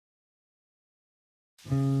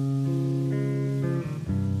You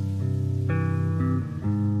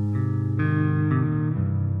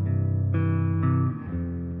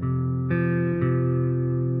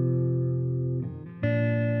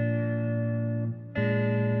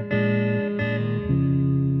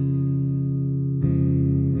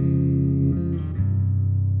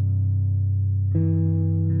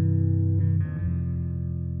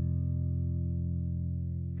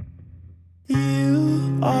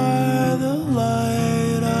are the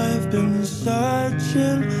light I've been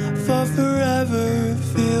searching for forever.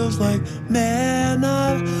 Feels like, man,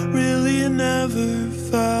 I've really never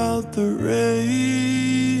felt the rain.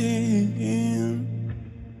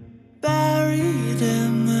 Buried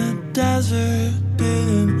in the desert,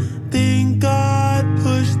 didn't think I'd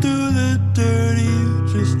push through the dirt. You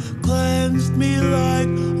just cleansed me like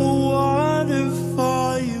a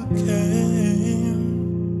waterfall. You came.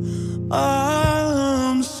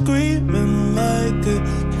 I'm screaming like a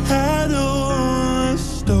kettle on a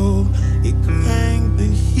stove. You cranked the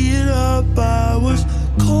heat up, I was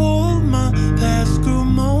cold. My past grew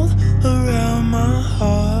mold around my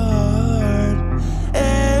heart,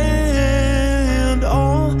 and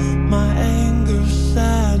all my anger,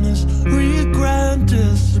 sadness, regret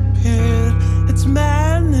disappeared. It's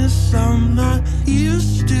madness, I'm not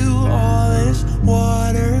used to all this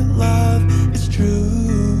water love. It's true.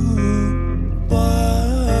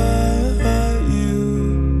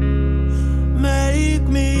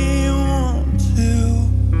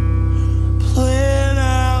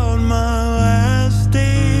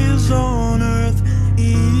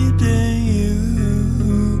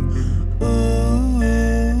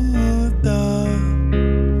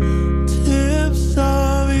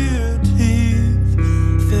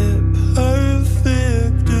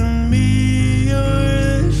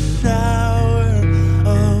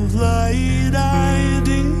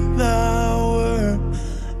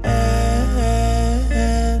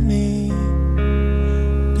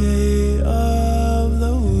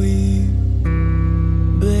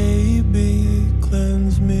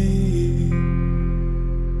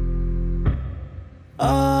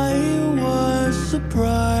 I was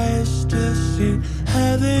surprised to see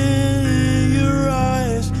heaven in your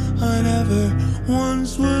eyes. I never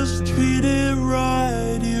once was treated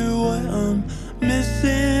right. You're what I'm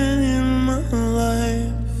missing in my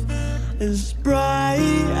life. As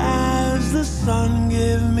bright as the sun,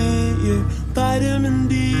 give me your vitamin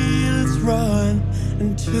D. Let's run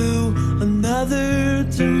into another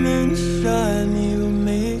dimension. You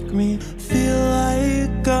make me feel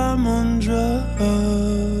like I'm on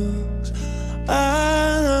drugs.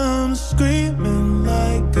 I'm screaming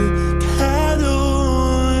like a kettle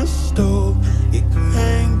on a stove. You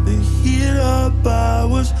cranked the heat up, I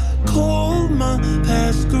was cold. My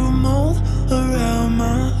past grew mold around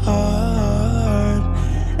my heart,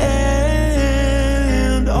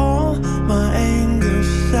 and all my anger,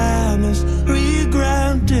 sadness,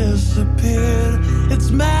 regret disappeared. It's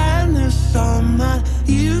madness, I'm not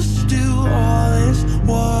used to all this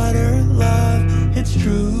water love. It's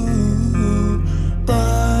true.